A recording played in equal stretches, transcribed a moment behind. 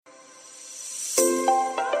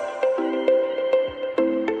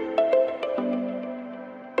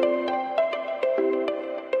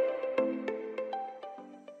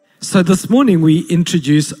So this morning we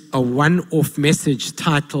introduce a one-off message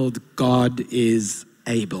titled, God is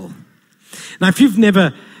Able. Now, if you've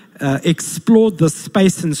never explored this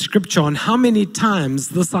space in Scripture on how many times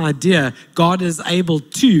this idea, God is able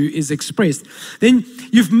to, is expressed, then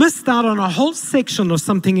you've missed out on a whole section of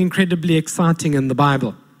something incredibly exciting in the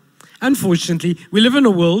Bible. Unfortunately, we live in a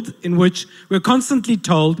world in which we're constantly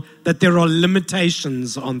told that there are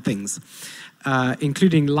limitations on things,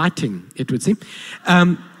 including lighting, it would seem.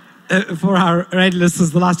 For our radio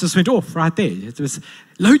listeners, the lights just went off right there. It was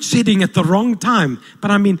load shedding at the wrong time.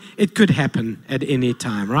 But I mean, it could happen at any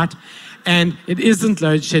time, right? And it isn't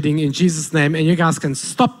load shedding in Jesus' name. And you guys can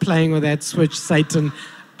stop playing with that switch, Satan.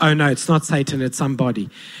 Oh no, it's not Satan, it's somebody.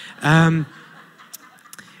 You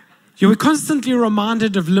were constantly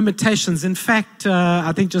reminded of limitations. In fact,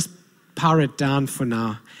 I think just power it down for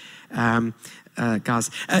now, guys.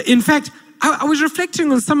 In fact, I was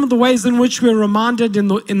reflecting on some of the ways in which we're reminded in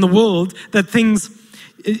the world that things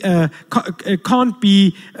can't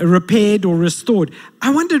be repaired or restored. I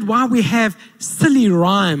wondered why we have silly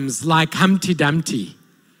rhymes like Humpty Dumpty.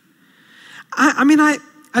 I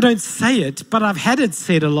don't say it, but I've had it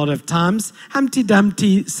said a lot of times. Humpty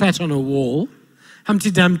Dumpty sat on a wall. Humpty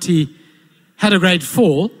Dumpty had a great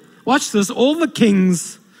fall. Watch this. All the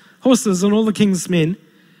king's horses and all the king's men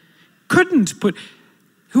couldn't put...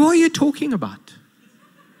 Who are you talking about?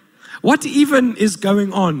 What even is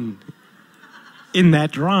going on in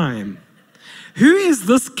that rhyme? Who is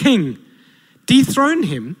this king? Dethrone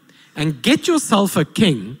him and get yourself a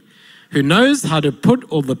king who knows how to put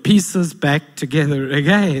all the pieces back together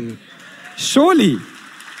again. Surely.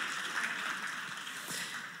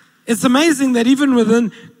 It's amazing that even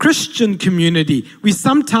within Christian community, we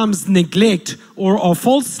sometimes neglect or are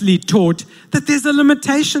falsely taught that there's a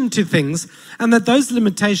limitation to things and that those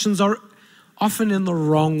limitations are often in the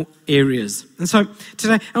wrong areas. And so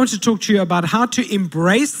today I want to talk to you about how to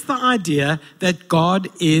embrace the idea that God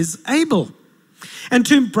is able and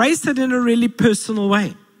to embrace it in a really personal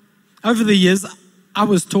way. Over the years, I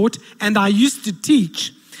was taught and I used to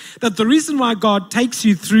teach that the reason why God takes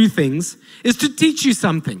you through things is to teach you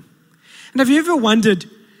something. And have you ever wondered,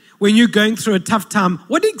 when you're going through a tough time,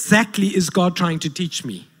 what exactly is God trying to teach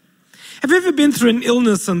me? Have you ever been through an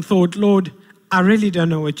illness and thought, Lord, I really don't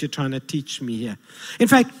know what you're trying to teach me here? In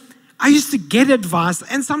fact, I used to get advice,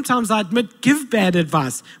 and sometimes I admit, give bad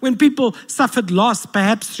advice. When people suffered loss,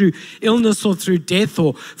 perhaps through illness or through death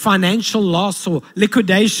or financial loss or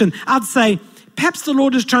liquidation, I'd say, perhaps the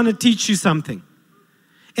Lord is trying to teach you something.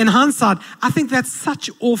 In hindsight, I think that's such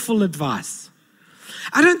awful advice.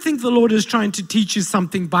 I don't think the Lord is trying to teach you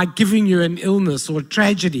something by giving you an illness or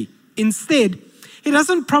tragedy. Instead, He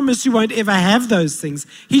doesn't promise you won't ever have those things.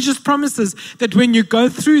 He just promises that when you go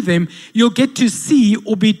through them, you'll get to see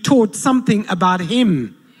or be taught something about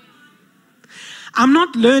Him. I'm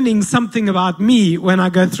not learning something about me when I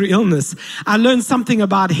go through illness. I learn something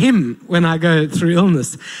about Him when I go through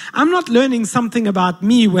illness. I'm not learning something about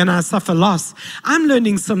me when I suffer loss. I'm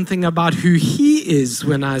learning something about who He is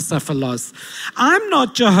when I suffer loss. I'm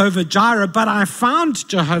not Jehovah Jireh, but I found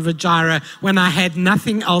Jehovah Jireh when I had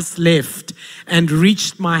nothing else left and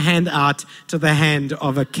reached my hand out to the hand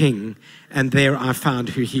of a king. And there I found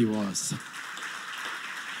who He was.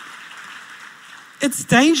 It's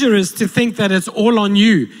dangerous to think that it's all on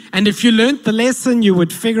you. And if you learned the lesson, you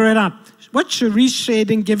would figure it out. What Cherise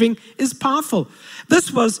shared in giving is powerful.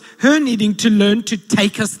 This was her needing to learn to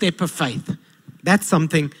take a step of faith. That's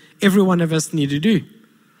something every one of us need to do.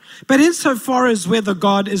 But insofar as whether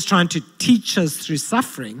God is trying to teach us through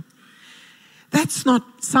suffering, that's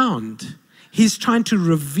not sound. He's trying to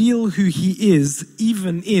reveal who He is,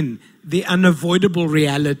 even in the unavoidable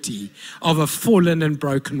reality of a fallen and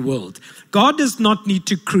broken world. God does not need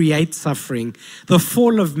to create suffering. The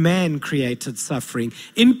fall of man created suffering,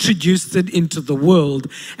 introduced it into the world,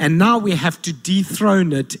 and now we have to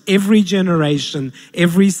dethrone it every generation,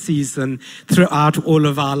 every season, throughout all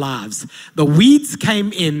of our lives. The weeds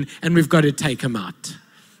came in, and we've got to take them out.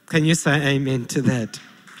 Can you say amen to that?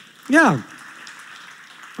 Yeah.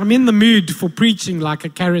 I'm in the mood for preaching like a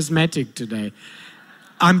charismatic today.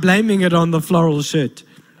 I'm blaming it on the floral shirt.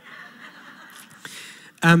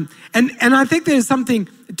 And I think there's something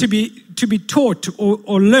to be taught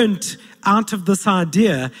or learnt out of this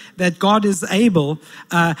idea that God is able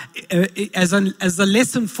as a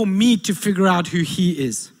lesson for me to figure out who He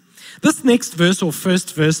is. This next verse, or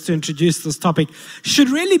first verse to introduce this topic, should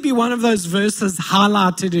really be one of those verses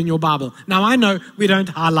highlighted in your Bible. Now, I know we don't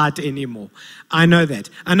highlight anymore. I know that.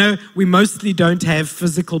 I know we mostly don't have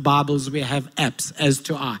physical Bibles. We have apps, as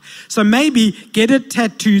do I. So maybe get it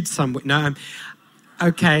tattooed somewhere. No,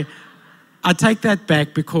 okay. I take that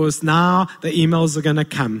back because now the emails are going to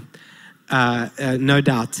come, no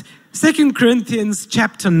doubt. 2 Corinthians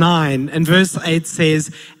chapter 9 and verse 8 says,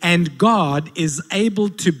 and God is able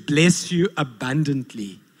to bless you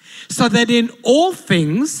abundantly, so that in all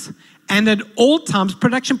things and at all times,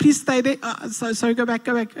 production, please stay there. So go back.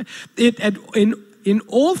 In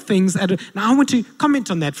all things, now I want to comment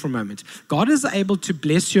on that for a moment. God is able to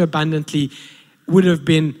bless you abundantly would have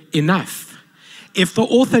been enough if the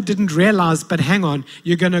author didn't realize, but hang on,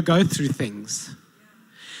 you're going to go through things.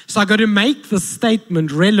 So I got to make the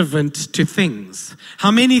statement relevant to things.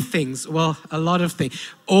 How many things? Well, a lot of things.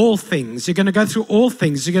 All things. You're going to go through all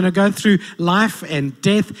things. You're going to go through life and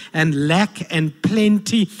death and lack and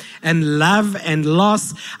plenty and love and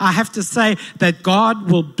loss. I have to say that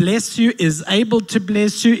God will bless you, is able to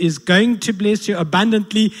bless you, is going to bless you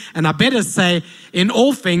abundantly. And I better say in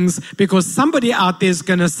all things, because somebody out there is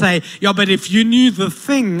going to say, yeah, but if you knew the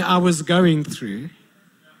thing I was going through.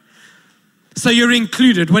 So you're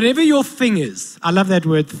included, whatever your thing is. I love that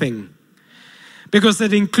word thing, because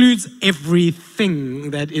it includes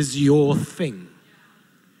everything that is your thing.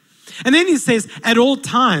 And then he says, at all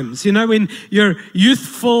times, when you're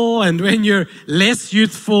youthful and when you're less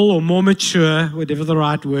youthful or more mature, whatever the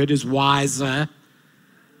right word is, wiser.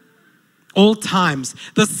 All times,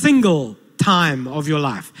 the single time of your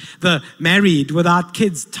life, the married without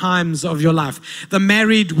kids times of your life, the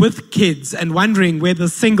married with kids and wondering where the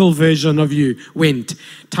single version of you went,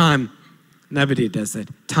 time. Nobody does that.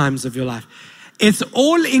 Times of your life. It's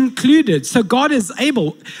all included. So God is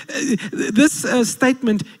able. This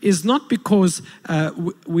statement is not because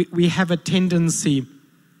we have a tendency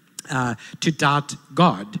to doubt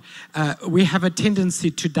God. We have a tendency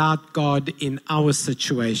to doubt God in our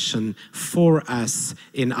situation, for us,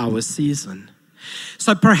 in our season.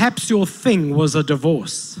 So perhaps your thing was a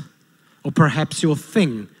divorce, or perhaps your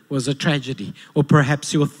thing was a tragedy, or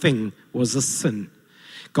perhaps your thing was a sin.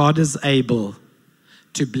 God is able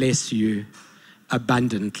to bless you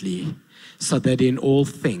abundantly, so that in all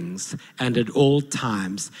things and at all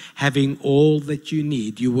times, having all that you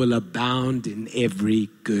need, you will abound in every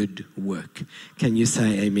good work. Can you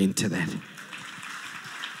say amen to that?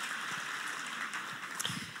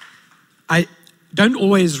 I don't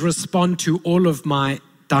always respond to all of my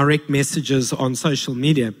direct messages on social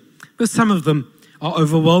media, because some of them are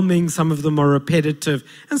overwhelming, some of them are repetitive,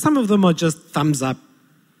 and some of them are just thumbs up.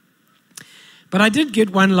 But I did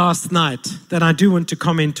get one last night that I do want to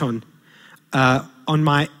comment on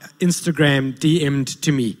my Instagram, DM'd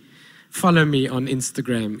to me. Follow me on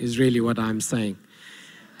Instagram is really what I'm saying.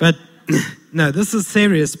 But no, this is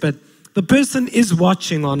serious, but the person is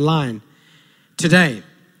watching online today.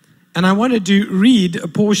 And I wanted to read a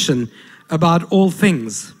portion about all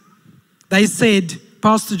things. They said,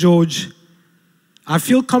 Pastor George, I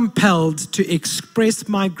feel compelled to express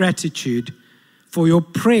my gratitude for your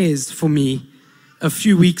prayers for me a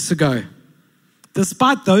few weeks ago.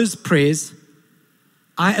 Despite those prayers,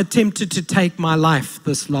 I attempted to take my life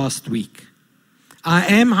this last week. I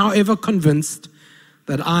am, however, convinced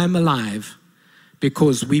that I am alive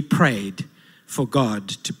because we prayed for God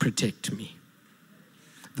to protect me.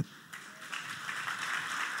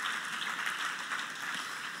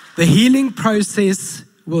 The healing process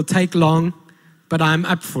will take long, but I'm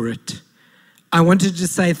up for it. I wanted to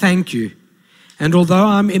say thank you. And although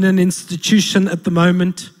I'm in an institution at the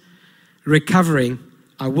moment, recovering,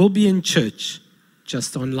 I will be in church,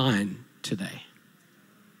 just online today.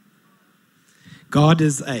 God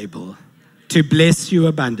is able to bless you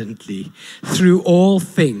abundantly through all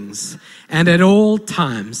things and at all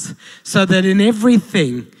times, so that in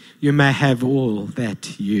everything you may have all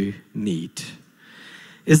that you need.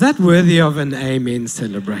 Is that worthy of an amen?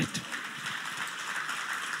 Celebrate.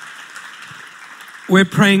 We're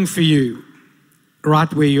praying for you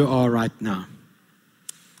right where you are right now.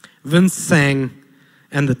 Vince sang,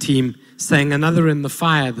 and the team sang Another in the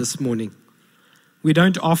Fire this morning. We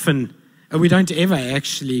don't ever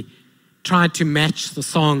actually try to match the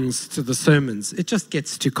songs to the sermons. It just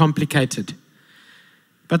gets too complicated.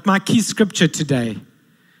 But my key scripture today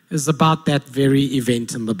is about that very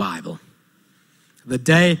event in the Bible. The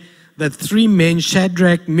day that three men,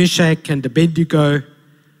 Shadrach, Meshach, and Abednego,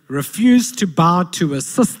 refused to bow to a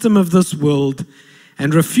system of this world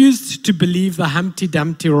and refused to believe the Humpty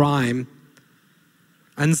Dumpty rhyme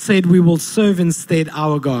and said, we will serve instead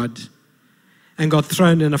our God, and got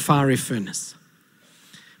thrown in a fiery furnace.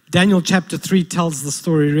 Daniel chapter 3 tells the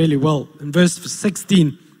story really well. In verse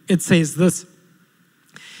 16, it says this: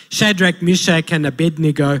 Shadrach, Meshach, and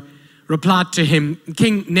Abednego replied to him,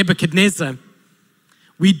 King Nebuchadnezzar,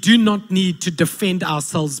 we do not need to defend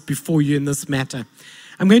ourselves before you in this matter.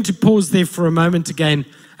 I'm going to pause there for a moment again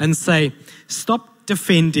and say, stop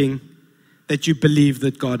defending that you believe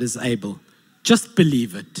that God is able. Just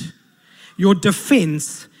believe it. Your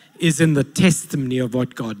defense is in the testimony of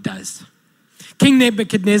what God does. King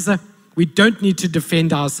Nebuchadnezzar, we don't need to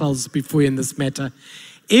defend ourselves before you in this matter.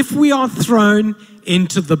 If we are thrown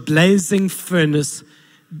into the blazing furnace,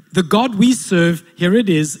 the God we serve, here it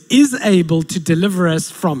is able to deliver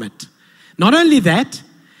us from it. Not only that,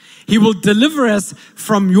 he will deliver us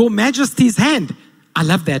from your majesty's hand. I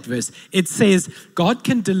love that verse. It says, God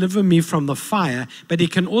can deliver me from the fire, but he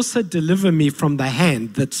can also deliver me from the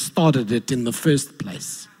hand that started it in the first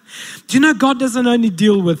place. Do you know God doesn't only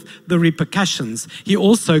deal with the repercussions, he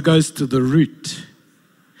also goes to the root.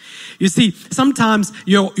 You see, sometimes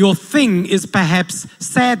your thing is perhaps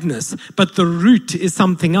sadness, but the root is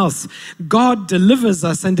something else. God delivers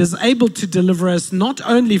us and is able to deliver us not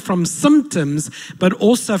only from symptoms, but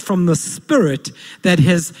also from the spirit that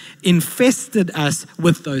has infested us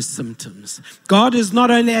with those symptoms. God is not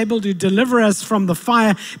only able to deliver us from the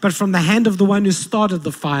fire, but from the hand of the one who started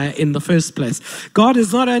the fire in the first place. God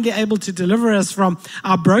is not only able to deliver us from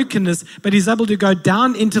our brokenness, but he's able to go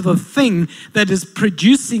down into the thing that is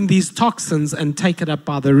producing these toxins and take it up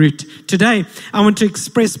by the root. Today, I want to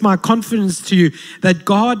express my confidence to you that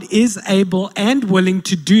God is able and willing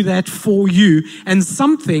to do that for you, and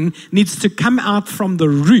something needs to come out from the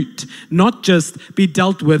root, not just be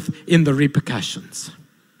dealt with in the repercussions.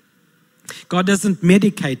 God doesn't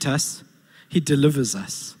medicate us, he delivers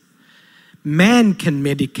us. Man can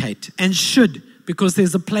medicate and should, because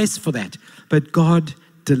there's a place for that, but God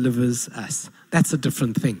delivers us. That's a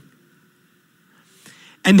different thing.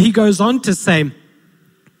 And he goes on to say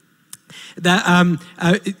that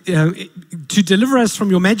to deliver us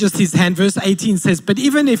from your majesty's hand, verse 18 says, but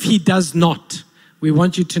even if he does not, we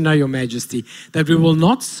want you to know, your majesty, that we will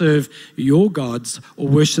not serve your gods or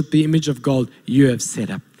worship the image of gold you have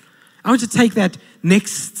set up. I want to take that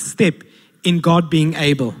next step in God being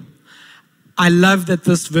able. I love that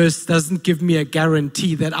this verse doesn't give me a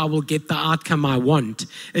guarantee that I will get the outcome I want.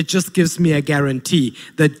 It just gives me a guarantee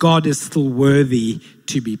that God is still worthy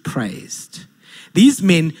to be praised. These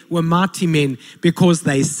men were mighty men because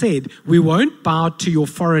they said, we won't bow to your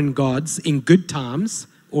foreign gods in good times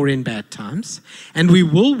or in bad times, and we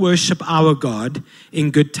will worship our God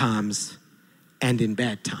in good times and in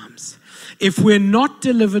bad times. If we're not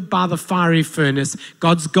delivered by the fiery furnace,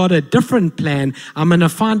 God's got a different plan. I'm going to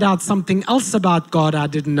find out something else about God I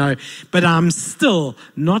didn't know, but I'm still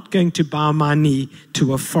not going to bow my knee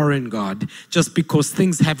to a foreign God just because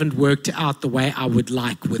things haven't worked out the way I would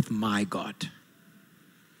like with my God.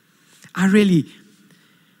 I really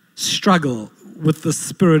struggle with the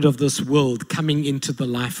spirit of this world coming into the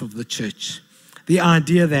life of the church. The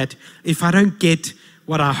idea that if I don't get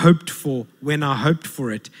what I hoped for when I hoped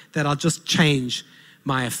for it, that I'll just change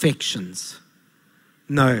my affections.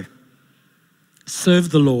 No. Serve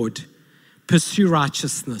the Lord. Pursue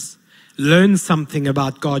righteousness. Learn something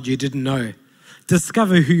about God you didn't know.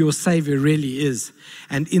 Discover who your Savior really is.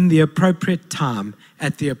 And in the appropriate time,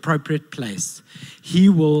 at the appropriate place, he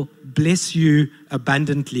will bless you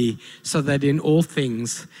abundantly so that in all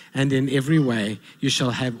things and in every way, you shall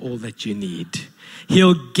have all that you need.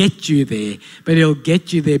 He'll get you there, but he'll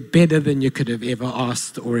get you there better than you could have ever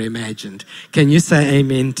asked or imagined. Can you say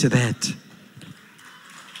amen to that?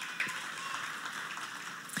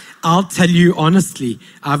 I'll tell you honestly,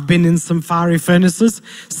 I've been in some fiery furnaces.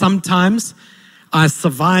 Sometimes I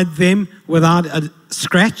survived them without a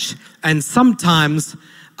scratch, and sometimes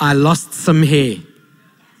I lost some hair.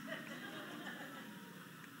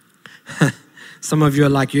 Some of you are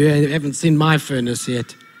like, you haven't seen my furnace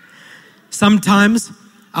yet. Sometimes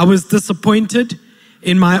I was disappointed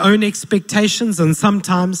in my own expectations, and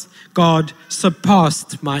sometimes God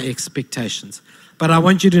surpassed my expectations. But I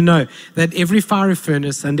want you to know that every fiery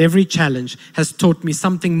furnace and every challenge has taught me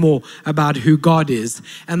something more about who God is.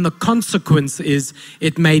 And the consequence is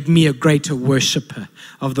it made me a greater worshiper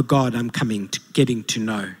of the God I'm getting to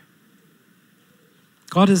know.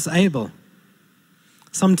 God is able.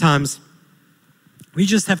 Sometimes we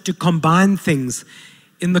just have to combine things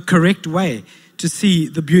in the correct way to see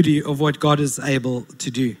the beauty of what God is able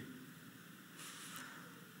to do.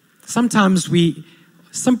 Sometimes we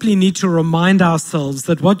simply need to remind ourselves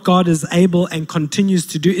that what God is able and continues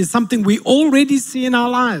to do is something we already see in our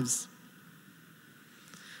lives.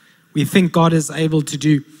 We think God is able to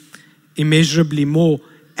do immeasurably more,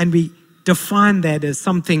 and we define that as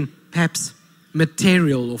something perhaps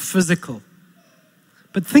material or physical.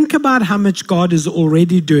 But think about how much God is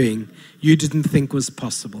already doing you didn't think was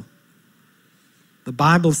possible. The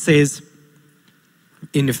Bible says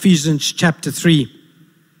in Ephesians chapter 3,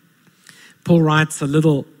 Paul writes a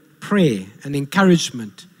little prayer, an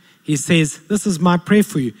encouragement. He says, this is my prayer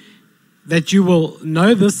for you, that you will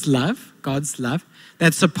know this love, God's love,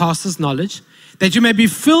 that surpasses knowledge, that you may be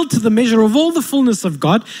filled to the measure of all the fullness of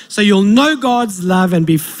God, so you'll know God's love and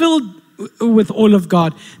be filled with all of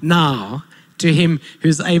God now, to him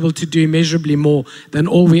who's able to do immeasurably more than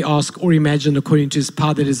all we ask or imagine according to his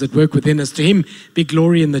power that is at work within us. To him be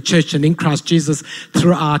glory in the church and in Christ Jesus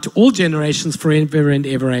throughout all generations forever and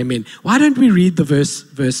ever. Amen. Why don't we read the verse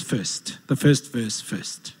first? The first verse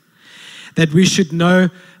first. That we should know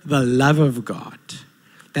the love of God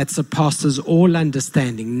that surpasses all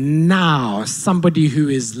understanding. Now, somebody who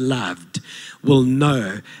is loved will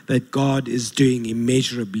know that God is doing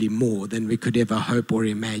immeasurably more than we could ever hope or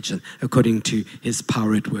imagine according to his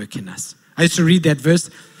power at work in us. I used to read that verse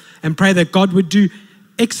and pray that God would do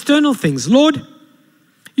external things. Lord,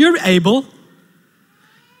 you're able.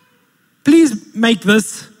 Please make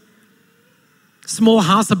this small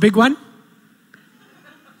house a big one.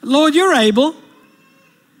 Lord, you're able.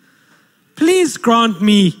 Please grant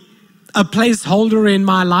me a placeholder in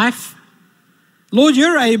my life. Lord,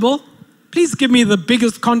 you're able. Please give me the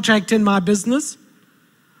biggest contract in my business.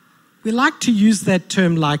 We like to use that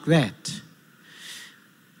term like that.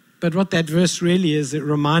 But what that verse really is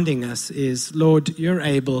reminding us is, Lord, you're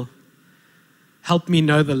able. Help me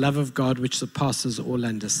know the love of God which surpasses all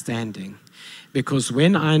understanding. Because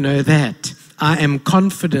when I know that, I am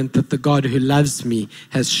confident that the God who loves me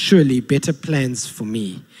has surely better plans for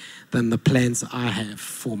me than the plans I have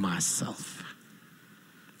for myself.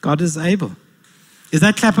 God is able. Is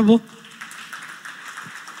that clappable?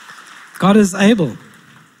 God is able.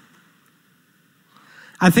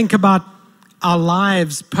 I think about our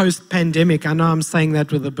lives post-pandemic. I know I'm saying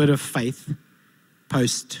that with a bit of faith.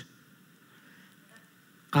 Post.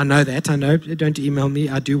 I know that. I know. Don't email me.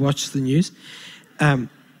 I do watch the news.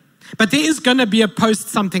 But there is going to be a post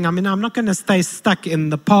something. I mean, I'm not going to stay stuck in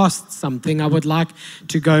the past something. I would like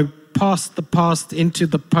to go past the past into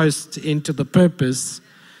the post, into the purpose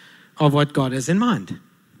of what God has in mind.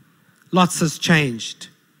 Lots has changed.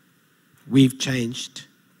 We've changed.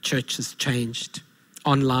 Church has changed.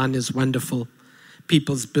 Online is wonderful.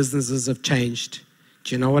 People's businesses have changed.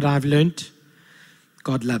 Do you know what I've learned?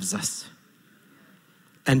 God loves us.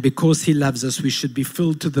 And because he loves us, we should be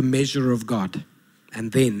filled to the measure of God.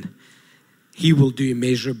 And then he will do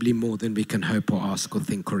immeasurably more than we can hope or ask or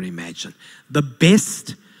think or imagine. The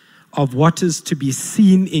best of what is to be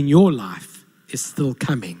seen in your life is still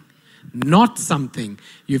coming. Not something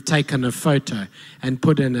you've taken a photo and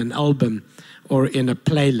put in an album or in a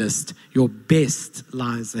playlist. Your best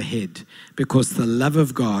lies ahead because the love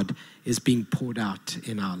of God is being poured out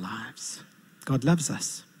in our lives. God loves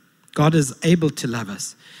us. God is able to love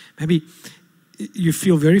us. Maybe you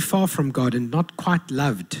feel very far from God and not quite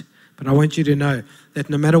loved, but I want you to know that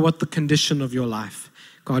no matter what the condition of your life,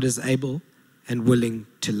 God is able and willing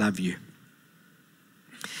to love you.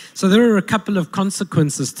 So there are a couple of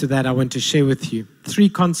consequences to that I want to share with you. 3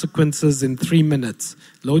 consequences in 3 minutes.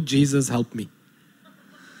 Lord Jesus, help me.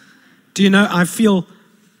 Do you know, I feel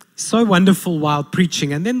so wonderful while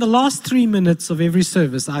preaching. And then the last 3 minutes of every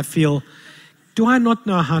service, I feel, do I not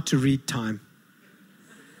know how to read time?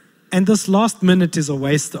 And this last minute is a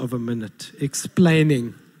waste of a minute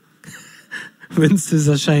explaining. Vince is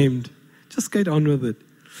ashamed. Just get on with it.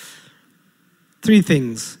 3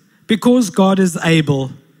 things. Because God is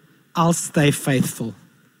able, I'll stay faithful.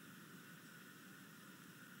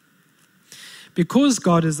 Because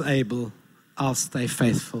God is able, I'll stay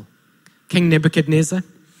faithful. King Nebuchadnezzar,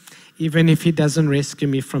 even if he doesn't rescue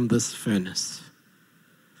me from this furnace,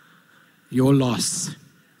 your loss.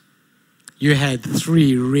 You had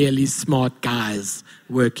 3 really smart guys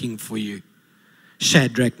working for you.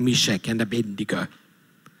 Shadrach, Meshach, and Abednego.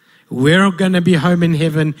 We're going to be home in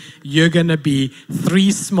heaven. You're going to be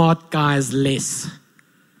 3 smart guys less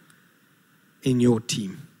in your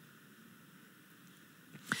team.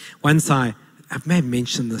 Once I may have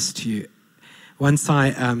mentioned this to you. Once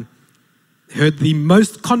I heard the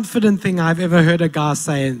most confident thing I've ever heard a guy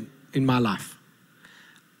say in my life.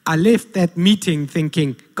 I left that meeting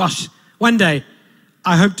thinking, gosh, one day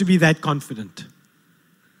I hope to be that confident.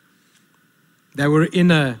 They were in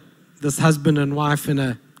this husband and wife in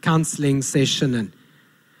a counseling session, and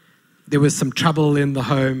there was some trouble in the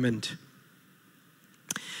home, and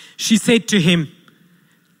she said to him,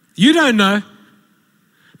 you don't know,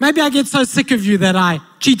 maybe I get so sick of you that I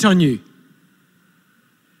cheat on you.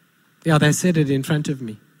 Yeah, they said it in front of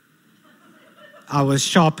me. I was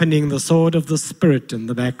sharpening the sword of the Spirit in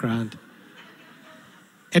the background.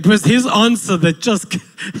 It was his answer that just,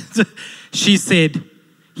 he said,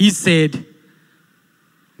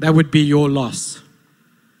 that would be your loss.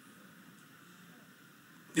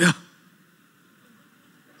 Yeah.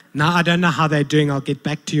 Now, I don't know how they're doing. I'll get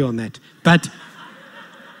back to you on that. But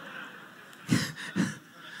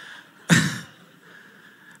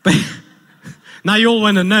now you all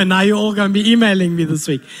want to know. Now you're all going to be emailing me this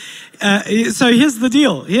week. So here's the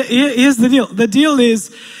deal. Here's the deal. The deal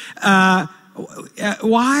is,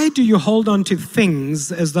 why do you hold on to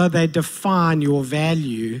things as though they define your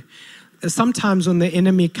value? Sometimes when the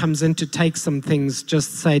enemy comes in to take some things,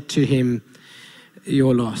 just say to him,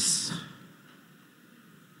 your loss.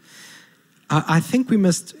 I think we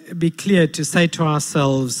must be clear to say to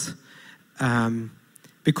ourselves,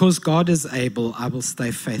 because God is able, I will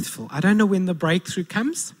stay faithful. I don't know when the breakthrough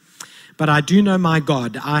comes, but I do know my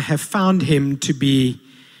God. I have found him to be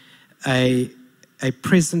a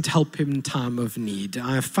present help in time of need.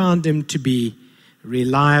 I have found him to be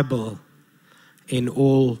reliable in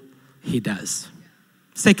all he does.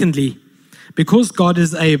 Secondly, because God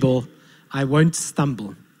is able, I won't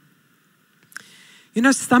stumble. You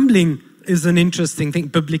know, stumbling is an interesting thing,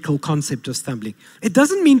 biblical concept of stumbling. It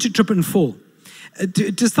doesn't mean to trip and fall.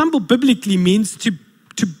 To stumble biblically means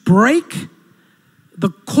to break the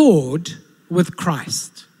cord with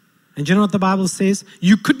Christ. And you know what the Bible says?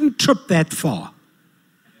 You couldn't trip that far.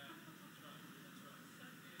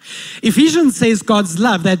 Ephesians says God's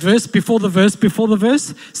love, that verse before the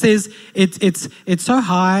verse, says it's so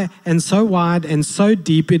high and so wide and so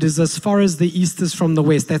deep, it is as far as the east is from the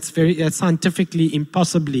west. That's scientifically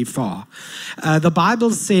impossibly far. The Bible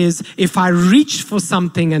says if I reach for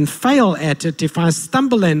something and fail at it, if I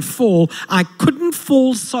stumble and fall, I couldn't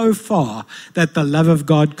fall so far that the love of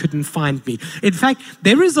God couldn't find me. In fact,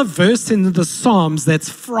 there is a verse in the Psalms that's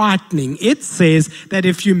frightening. It says that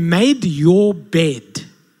if you made your bed,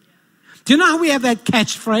 do you know how we have that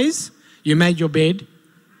catchphrase? You made your bed,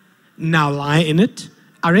 now lie in it.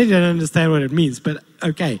 I really don't understand what it means, but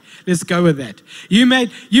okay, let's go with that. You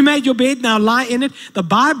made your bed, now lie in it. The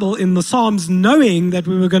Bible in the Psalms, knowing that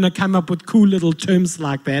we were going to come up with cool little terms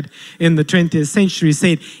like that in the 20th century,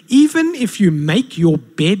 said, even if you make your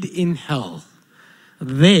bed in hell,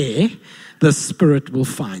 there the Spirit will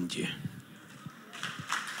find you.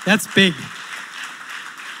 That's big.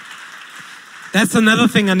 That's another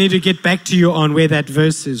thing I need to get back to you on, where that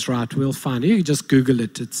verse is, right? We'll find it. You can just Google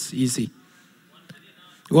it. It's easy.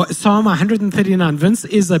 Well, Psalm 139. Vince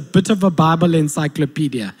is a bit of a Bible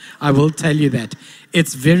encyclopedia. I will tell you that.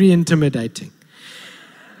 It's very intimidating.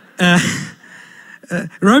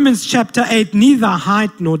 Romans chapter 8, neither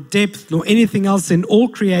height nor depth nor anything else in all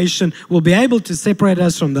creation will be able to separate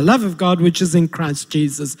us from the love of God which is in Christ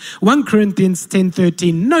Jesus. 1 Corinthians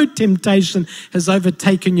 10:13, no temptation has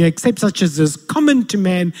overtaken you except such as is common to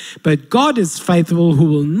man, but God is faithful, who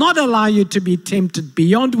will not allow you to be tempted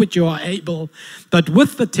beyond what you are able, but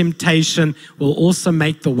with the temptation will also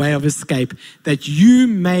make the way of escape, that you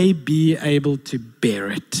may be able to bear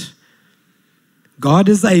it. God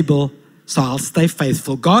is able, so I'll stay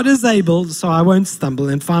faithful. God is able, so I won't stumble.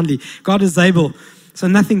 And finally, God is able, so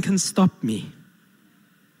nothing can stop me.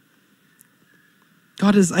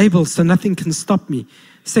 God is able, so nothing can stop me.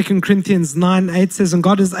 2 Corinthians 9:8 says, and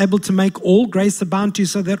God is able to make all grace abound to you,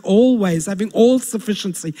 so that always, having all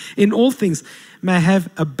sufficiency in all things, may have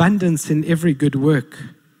abundance in every good work.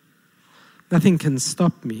 Nothing can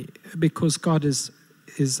stop me because God is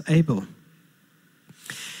able.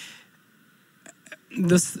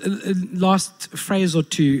 This last phrase or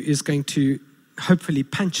two is going to hopefully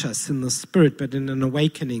punch us in the spirit, but in an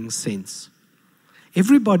awakening sense.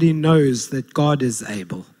 Everybody knows that God is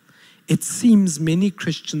able. It seems many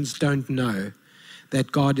Christians don't know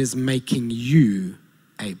that God is making you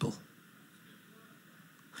able.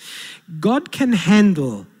 God can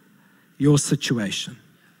handle your situation,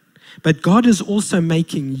 but God is also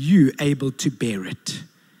making you able to bear it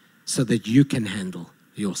so that you can handle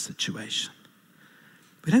your situation.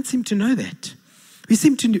 We don't seem to know that. We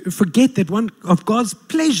seem to forget that one of God's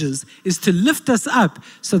pleasures is to lift us up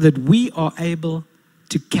so that we are able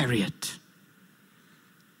to carry it.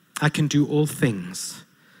 I can do all things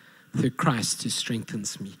through Christ who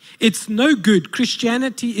strengthens me. It's no good.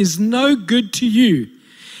 Christianity is no good to you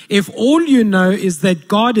if all you know is that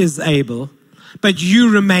God is able, but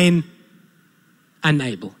you remain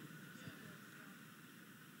unable.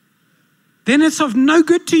 Then it's of no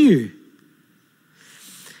good to you.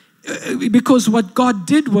 Because what God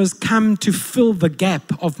did was come to fill the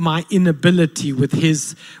gap of my inability with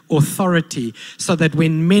his authority, so that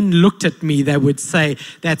when men looked at me, they would say,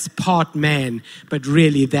 that's part man, but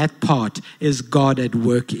really that part is God at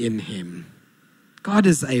work in him. God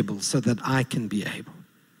is able so that I can be able.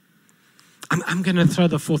 I'm going to throw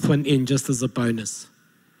the fourth one in just as a bonus.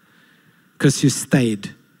 because you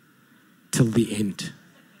stayed till the end.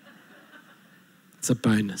 It's a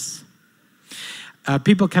bonus.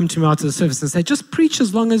 People come to me after the service and say, just preach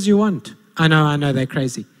as long as you want. I know, they're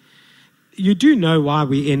crazy. You do know why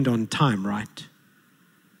we end on time, right?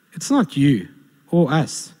 It's not you or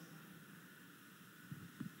us.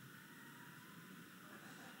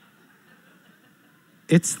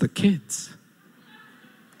 It's the kids.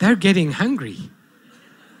 They're getting hungry.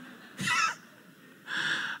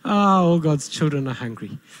 All God's children are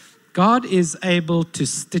hungry. God is able to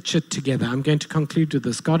stitch it together. I'm going to conclude with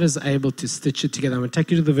this. God is able to stitch it together. I'm going to take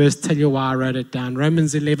you to the verse, tell you why I wrote it down.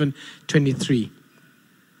 Romans 11:23.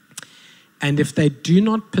 And if they do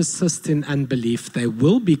not persist in unbelief, they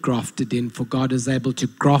will be grafted in, for God is able to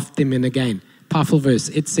graft them in again. Powerful verse.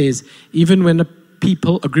 It says, even when a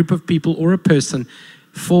group of people or a person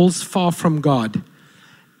falls far from God,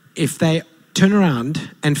 if they turn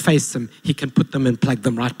around and face him, he can put them and plug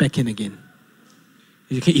them right back in again.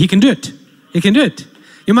 He can do it. He can do it.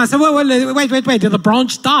 You might say, well, wait, the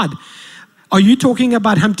branch died. Are you talking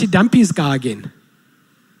about Humpty Dumpty's guy again?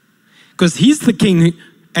 Because he's the king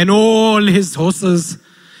and all his horses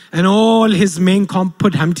and all his men can't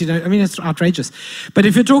put Humpty Dumpty. I mean, it's outrageous. But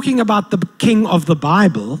if you're talking about the king of the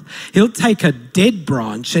Bible, he'll take a dead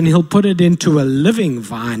branch and he'll put it into a living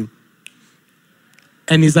vine,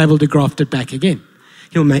 and he's able to graft it back again.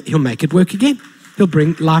 He'll make it work again. He'll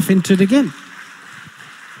bring life into it again.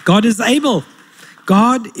 God is able.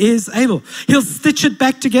 God is able. He'll stitch it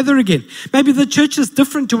back together again. Maybe the church is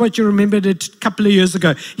different to what you remembered it a couple of years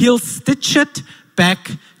ago. He'll stitch it back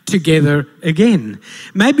together again.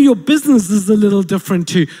 Maybe your business is a little different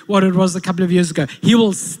to what it was a couple of years ago. He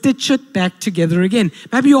will stitch it back together again.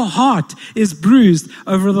 Maybe your heart is bruised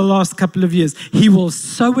over the last couple of years. He will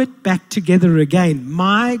sew it back together again.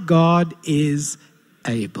 My God is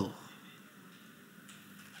able.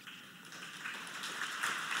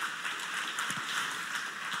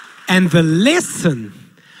 And the lesson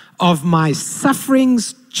of my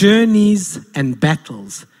sufferings, journeys, and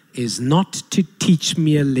battles is not to teach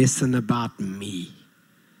me a lesson about me.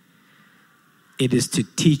 It is to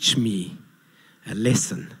teach me a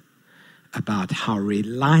lesson about how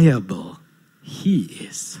reliable He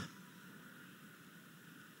is.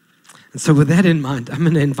 And so with that in mind, I'm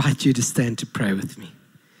going to invite you to stand to pray with me.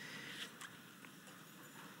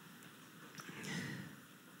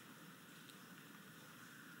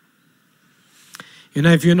 You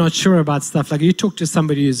know, if you're not sure about stuff, like you talk to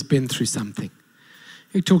somebody who's been through something.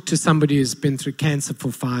 You talk to somebody who's been through cancer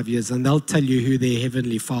for 5 years, and they'll tell you who their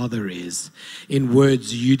Heavenly Father is in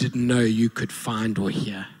words you didn't know you could find or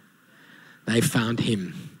hear. They found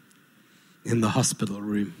Him in the hospital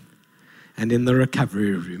room and in the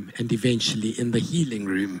recovery room and eventually in the healing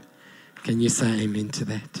room. Can you say amen to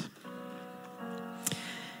that?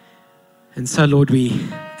 And so, Lord, we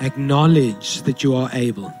acknowledge that you are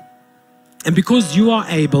able. And because you are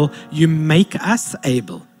able, you make us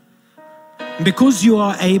able. And because you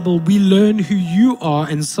are able, we learn who you are.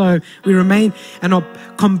 And so we remain and are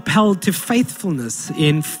compelled to faithfulness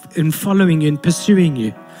in following you and pursuing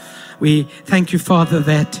you. We thank you, Father,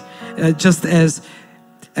 that just as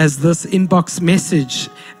this inbox message,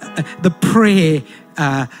 the prayer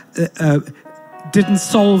didn't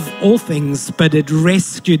solve all things, but it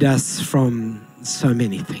rescued us from so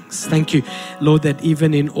many things. Thank you, Lord, that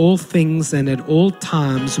even in all things and at all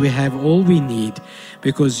times we have all we need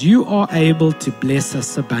because you are able to bless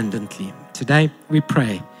us abundantly. Today we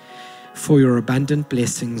pray for your abundant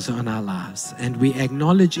blessings on our lives, and we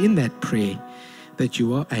acknowledge in that prayer that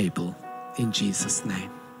you are able, in Jesus' name.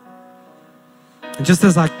 And just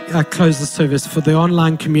as I close the service, for the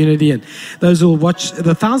online community and those who will watch,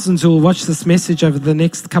 the thousands who will watch this message over the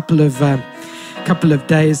next couple of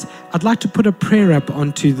days, I'd like to put a prayer up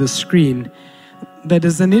onto the screen that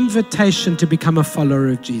is an invitation to become a follower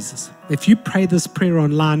of Jesus. If you pray this prayer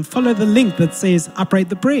online, follow the link that says, I prayed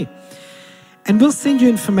the prayer. And we'll send you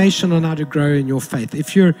information on how to grow in your faith.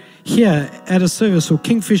 If you're here at a service or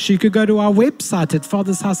Kingfisher, you could go to our website at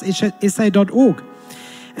fathershousesa.org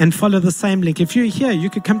and follow the same link. If you're here, you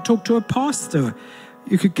could come talk to a pastor.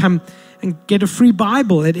 You could come and get a free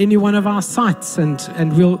Bible at any one of our sites,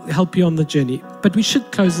 and we'll help you on the journey. But we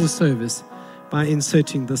should close the service by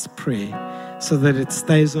inserting this prayer so that it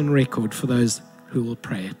stays on record for those who will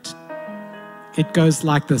pray it. It goes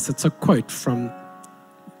like this. It's a quote from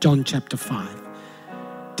John chapter 5.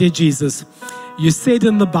 Dear Jesus, you said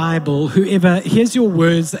in the Bible, whoever hears your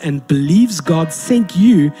words and believes God sent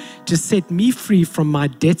you to set me free from my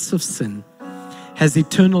debts of sin has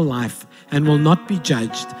eternal life and will not be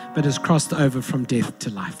judged, but has crossed over from death to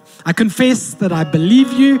life. I confess that I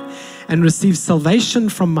believe you and receive salvation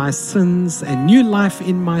from my sins and new life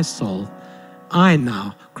in my soul. I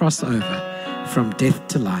now cross over from death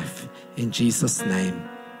to life. In Jesus' name,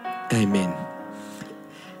 amen.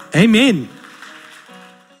 Amen.